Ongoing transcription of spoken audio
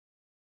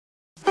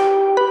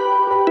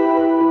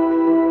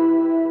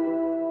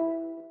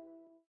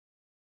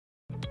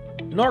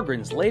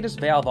Norgren's latest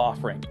valve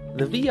offering,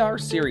 the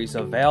VR series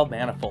of valve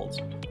manifolds,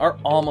 are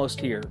almost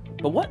here.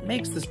 But what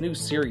makes this new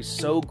series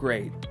so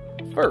great?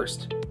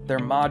 First, they're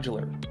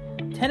modular,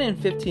 10 and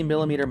 15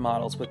 millimeter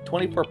models with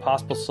 24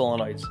 possible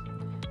solenoids,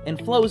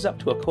 and flows up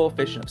to a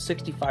coefficient of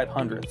 65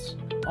 hundredths,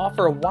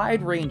 offer a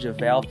wide range of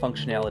valve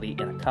functionality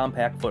in a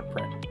compact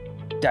footprint.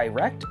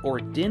 Direct or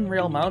DIN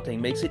rail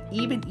mounting makes it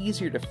even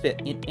easier to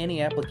fit in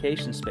any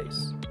application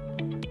space.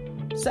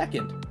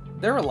 Second,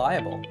 they're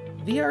reliable.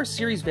 VR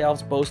series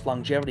valves boast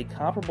longevity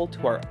comparable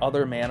to our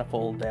other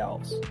manifold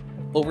valves,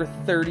 over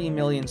 30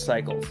 million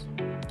cycles.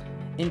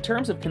 In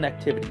terms of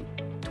connectivity,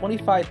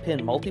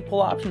 25-pin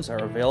multi-pole options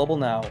are available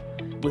now,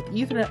 with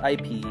Ethernet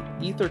IP,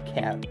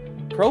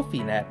 EtherCAT,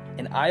 Profinet,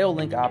 and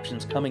IO-Link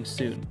options coming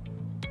soon.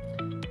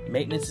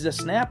 Maintenance is a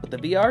snap with the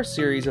VR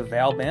series of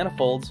valve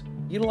manifolds,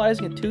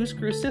 utilizing a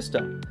 2-screw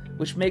system,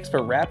 which makes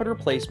for rapid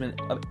replacement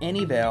of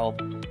any valve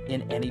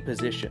in any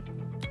position.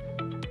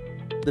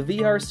 The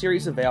VR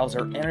series of valves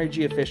are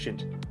energy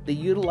efficient. They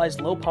utilize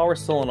low-power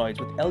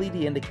solenoids with LED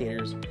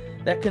indicators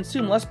that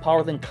consume less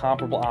power than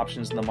comparable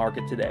options in the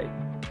market today.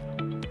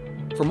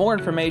 For more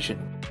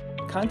information,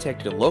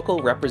 contact your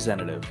local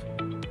representative.